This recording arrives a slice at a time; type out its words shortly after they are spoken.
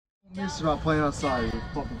This is about playing outside with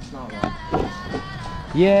fucking snot rock.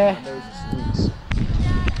 Yeah.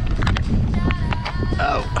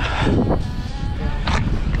 Oh.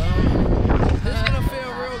 This is gonna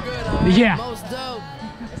feel real good, huh? Yeah. Most dope.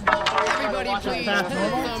 Everybody please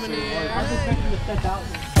thumb in the air. 1,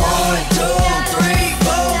 2, 3,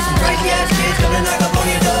 4. Some crazy ass kids gonna knock up on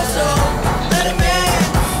your door, so let 'em in,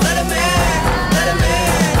 let 'em in, let 'em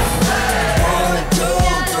in. 1, 2,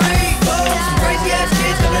 3, 4. Some crazy ass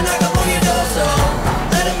kids gonna knock up on your door, so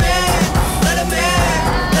let 'em in, let 'em in,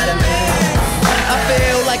 let 'em in. I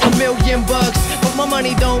feel like $1,000,000, but my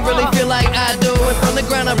money don't really feel like I do. And from the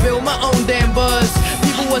ground I built my own damn buzz.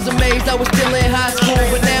 People was amazed I was still in high school,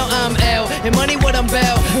 but now I'm out. And money what I'm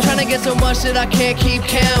about, trying to get so much that I can't keep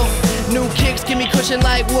count. New kicks give me cushion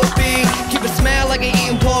like whoopee. Keep a smile like an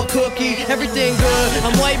eating Paul cookie. Everything good,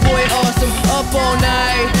 I'm white boy awesome. Up all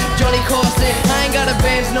night, Johnny Carson. I ain't got a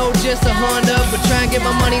Benz, no, just a Honda. But try and get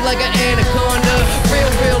my money like an anaconda.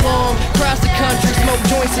 Real long, cross the country. Smoke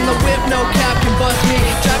joints in the whip, no cop can bust me.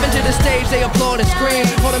 Driving to the stage, they applaud and scream.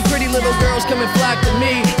 All them pretty little girls come and flock to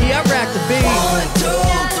me. Yeah, I rack the beat. 1, 2,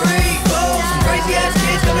 3, 4. Some crazy ass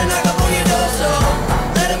kids gonna knock up on your door, so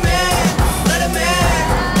let 'em in, let 'em in,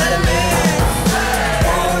 let 'em in.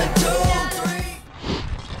 1, 2, 3.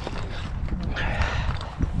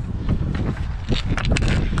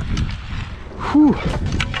 Whew.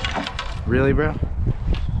 Really, bro?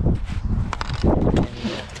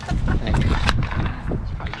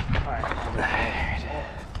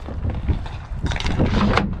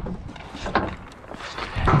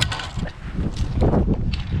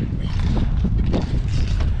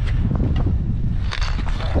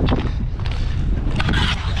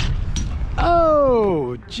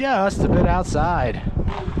 Oh, just a bit outside.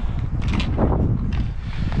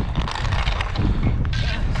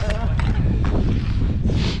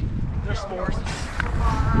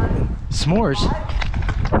 S'mores?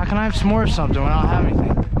 How can I have s'mores something when I don't have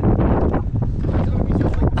anything?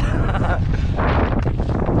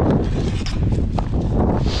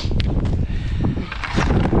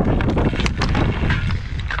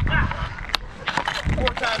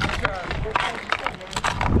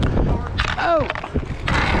 Oh!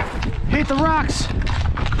 Hit the rocks!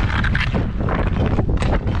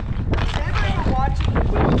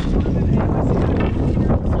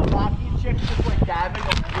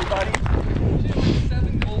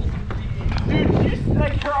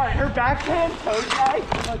 Her backhand toe tag.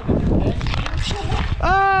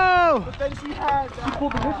 Oh! But then she had. She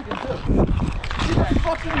pulled the Michigan too. See that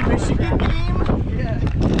fucking Michigan game? Yeah.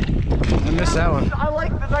 I missed that one. I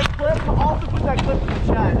like that clip. I'll have to put that clip in the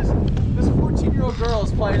chat. This 14-year-old girl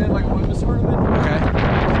is playing in like a women's tournament. Okay.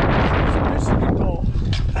 It's a Michigan goal.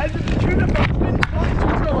 And the dude at the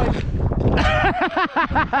mid-22s are like.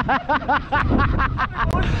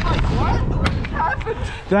 What? What happened?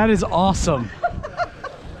 That is awesome.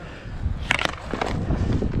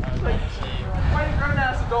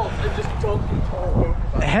 And just don't control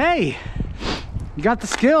over. Hey, you got the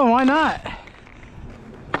skill, why not?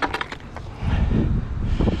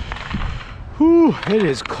 Whew, it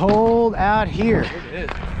is cold out here. It is.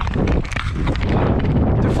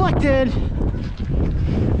 Deflected.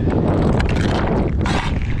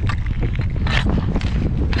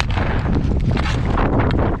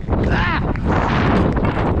 Ah!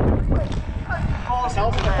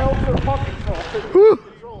 Whew.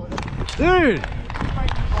 Dude.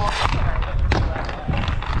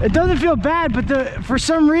 It doesn't feel bad, but for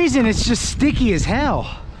some reason it's just sticky as hell.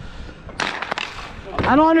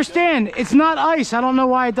 I don't understand. It's not ice. I don't know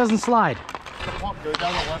why it doesn't slide. The pump goes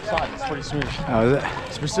down the left side. It's pretty smooth. Oh, is it?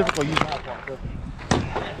 Specifically, use that pump.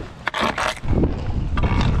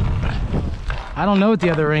 I don't know what the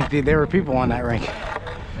other rink did. There were people on that rink.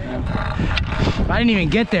 I didn't even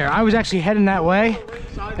get there. I was actually heading that way,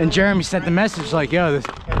 and Jeremy sent the message like, yo,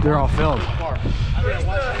 they're all filled.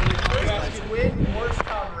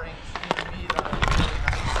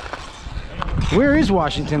 Where is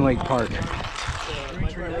Washington Lake Park?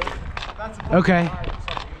 Okay.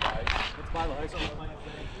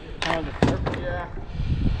 Yeah.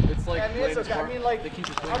 It's like, I mean, like,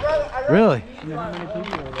 Really?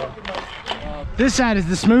 This side is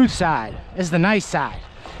the smooth side. It's the nice side.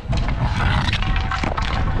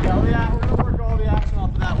 yeah, we're gonna work all the action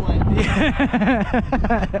off of that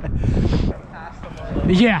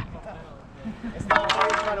way. Yeah.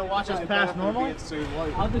 Trying to watch us pass normally. I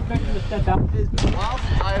was expecting to step out.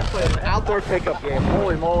 I have played an outdoor pickup game.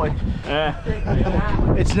 Holy moly.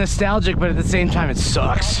 It's nostalgic, but at the same time, it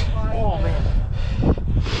sucks. Oh, man.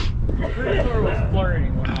 was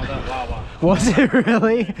flirting when I was at Wawa. Was it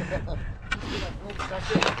really? That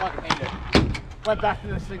shit was fucking hated. went back to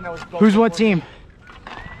this thing that was built. Who's what team?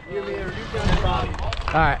 You, me, or you, and Bobby.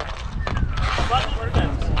 All right.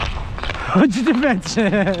 What's your defense?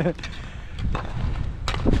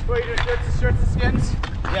 Wait, your shirts and skins?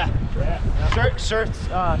 Yeah. Shirts.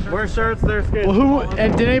 Wear shirts, their skins. Well, who?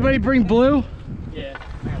 And did anybody bring blue? Yeah.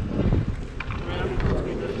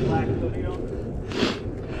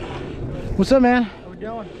 What's up, man? How we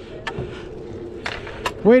doing?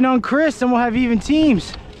 Waiting on Chris, and we'll have even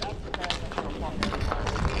teams.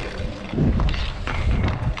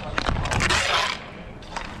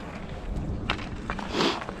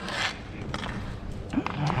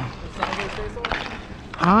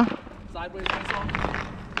 Huh? Sideways face-off?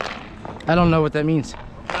 I don't know what that means.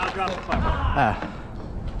 I'll drop the fire. Ah.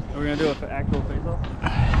 Are we gonna do it for actual face-off?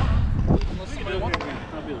 Unless somebody wants to.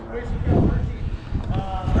 I'll be the ref.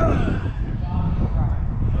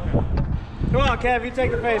 Come on, Kev, you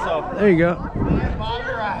take the face off. There you go.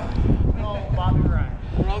 Bobby Ryan. No, Bobby Ryan.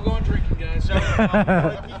 We're all going drinking, guys. So,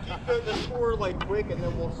 keep the score like quick, and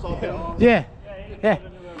then we'll sub it. Yeah. Yeah.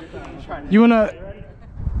 You wanna?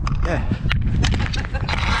 Yeah.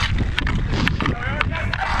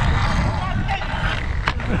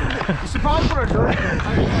 You should probably put a drink.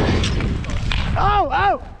 Oh!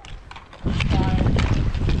 Oh!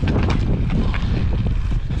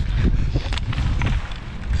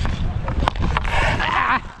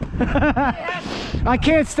 I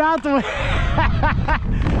can't stop the way.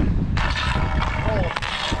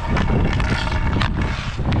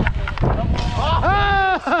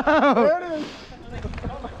 Oh! There it is.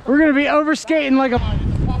 We're gonna be overskating like a.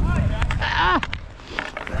 Ah!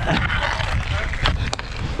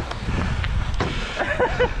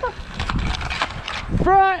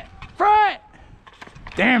 Front! Front!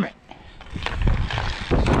 Damn it.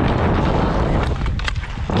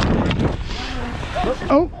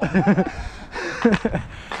 Oh!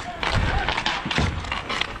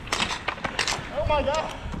 Oh my god.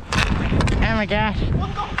 Oh my gosh.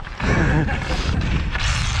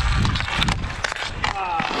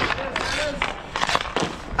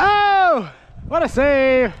 Oh! What a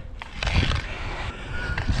save!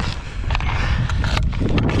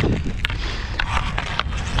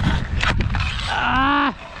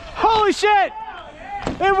 Ah! Holy shit!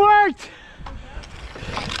 It worked!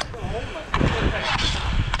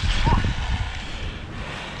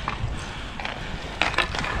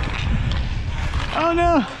 Oh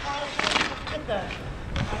no!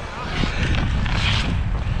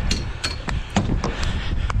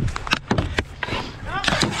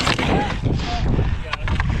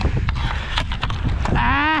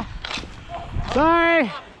 Ah!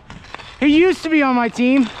 Sorry! He used to be on my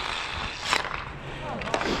team.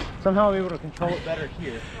 Somehow I'm able to control it better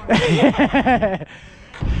here.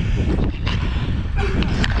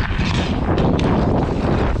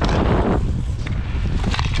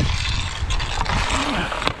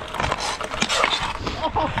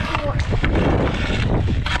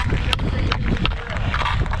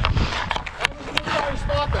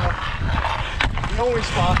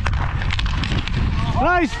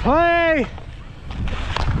 Nice play!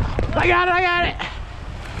 I got it! I got it!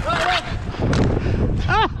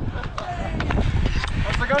 Ah! I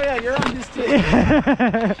was like, oh yeah, you're on this team. You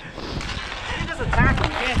just attack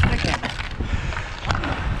him, you can't stick him.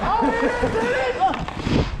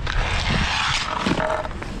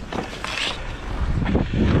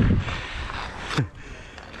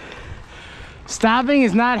 Stopping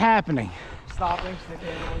is not happening. Stopping,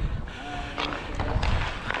 sticking.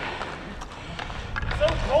 It's so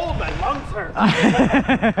cold, my lungs hurt.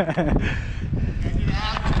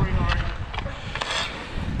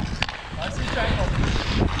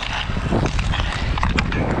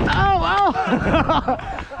 Oh, oh!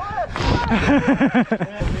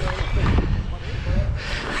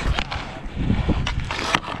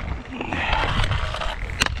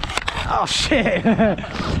 Oh shit!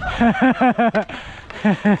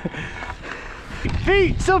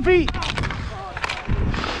 Feet, still feet.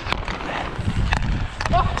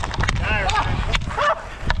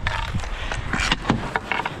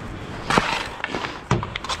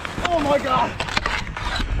 Oh my god!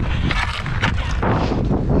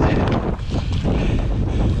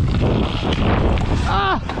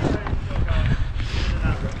 Ah!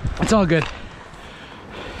 It's all good.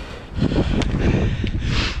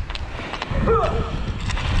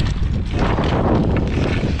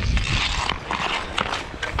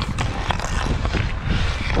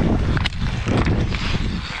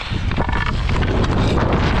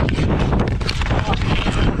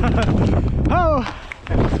 Oh!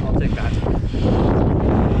 I'll take that.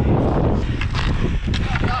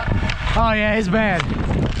 Oh yeah, it's bad.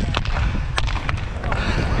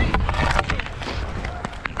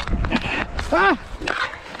 Ah!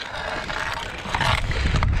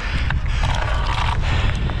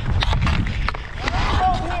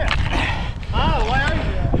 Oh, why are you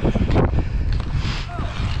there?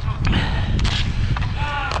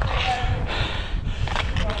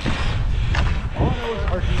 All I know is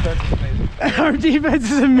our defense is amazing. Our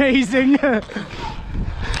defense is amazing.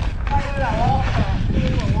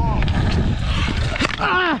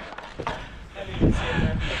 Ah!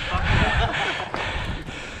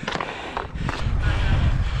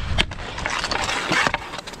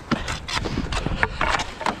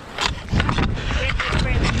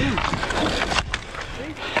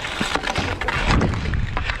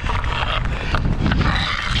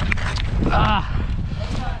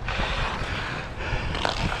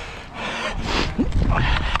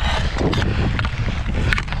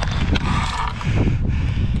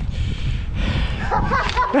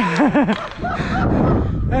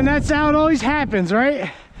 And that's how it always happens, right?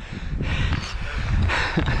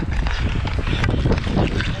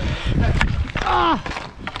 Ah!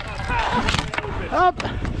 Up!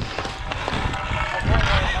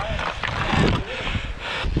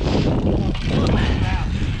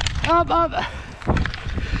 Up, up!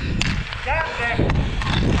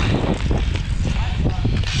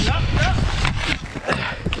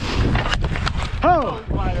 Oh!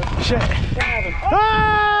 Shit!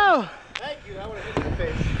 Oh! Thank you, I would have hit your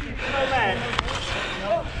face. No man.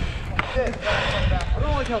 I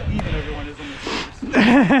don't like how even everyone is on this course.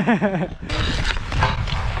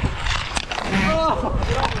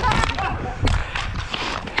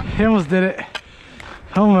 He almost did it.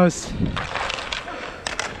 Almost.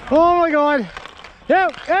 Oh my god!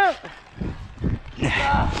 Yep, yep!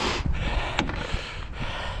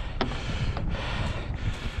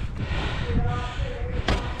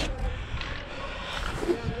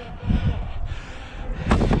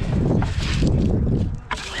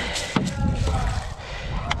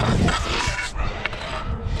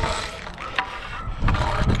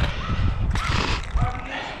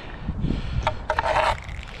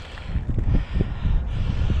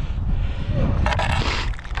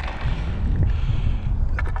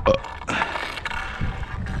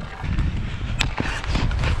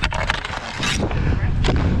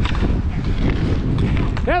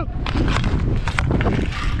 Yep.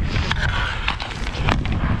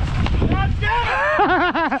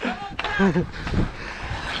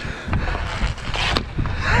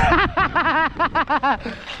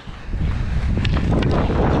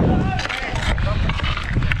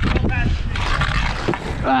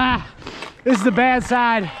 Ah, this is the bad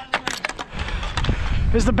side.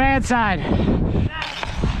 This is the bad side.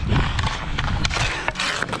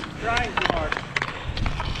 Trying too hard.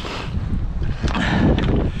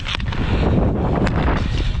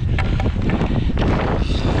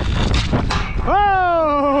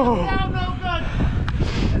 Oh! No good.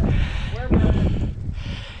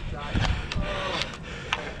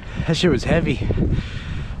 That shit was heavy.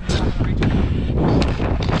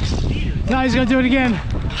 Now he's gonna do it again.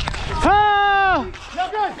 Oh! No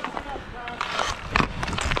good.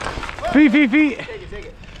 Feet, feet, feet. Take it, take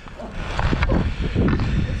it.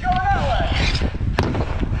 It's going that way.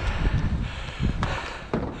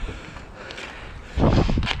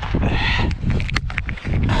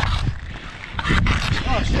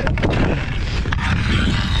 Oh shit.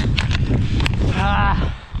 Ah.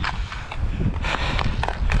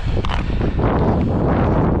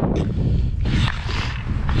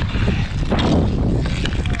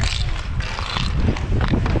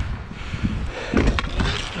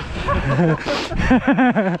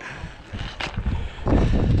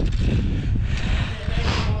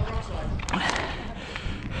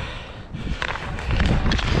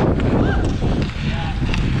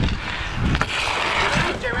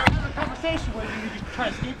 Conversation with you, you try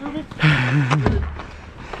to escape from me?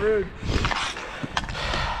 Rude.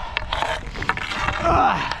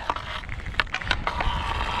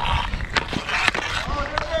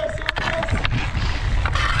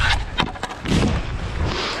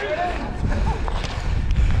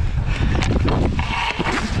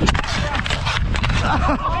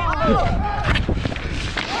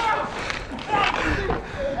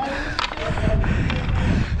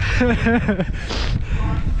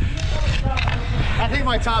 I think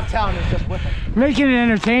my top talent is just whipping. Making it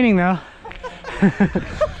entertaining though.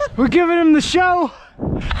 We're giving him the show.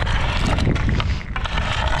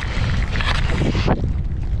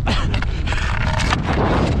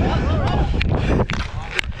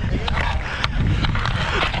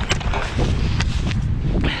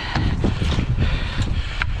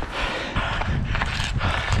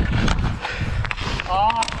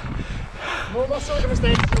 Well, let's make a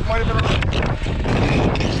mistake. It might have been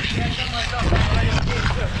a...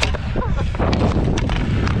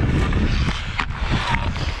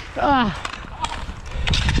 Oh!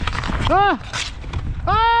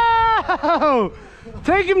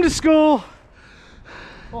 Take him to school.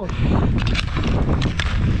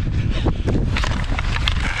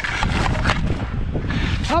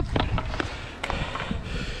 Up.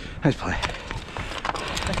 Nice play.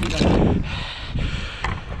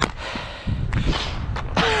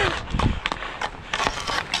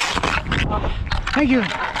 Thank you.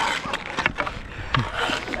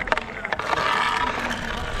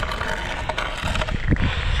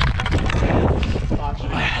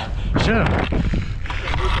 Sure.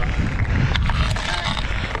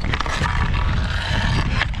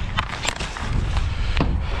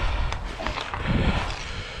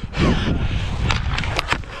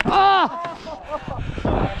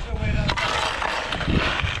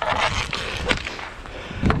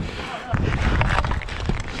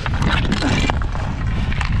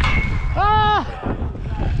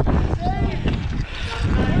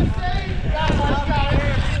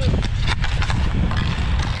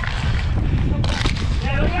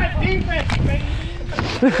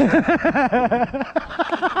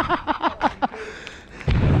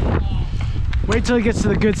 Wait till he gets to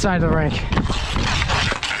the good side of the rink.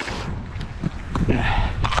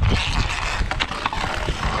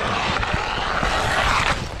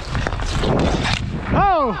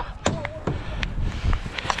 Oh!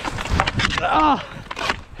 Oh!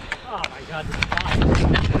 Oh my God, this is fine.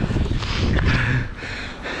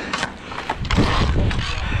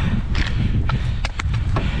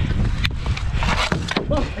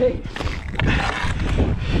 Hey.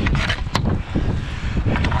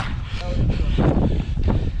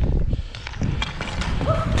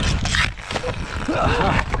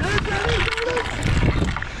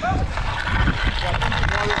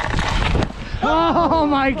 Oh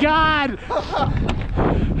my God!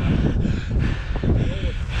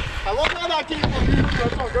 I love how that came from you.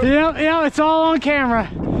 That's all good. Yeah, it's all on camera.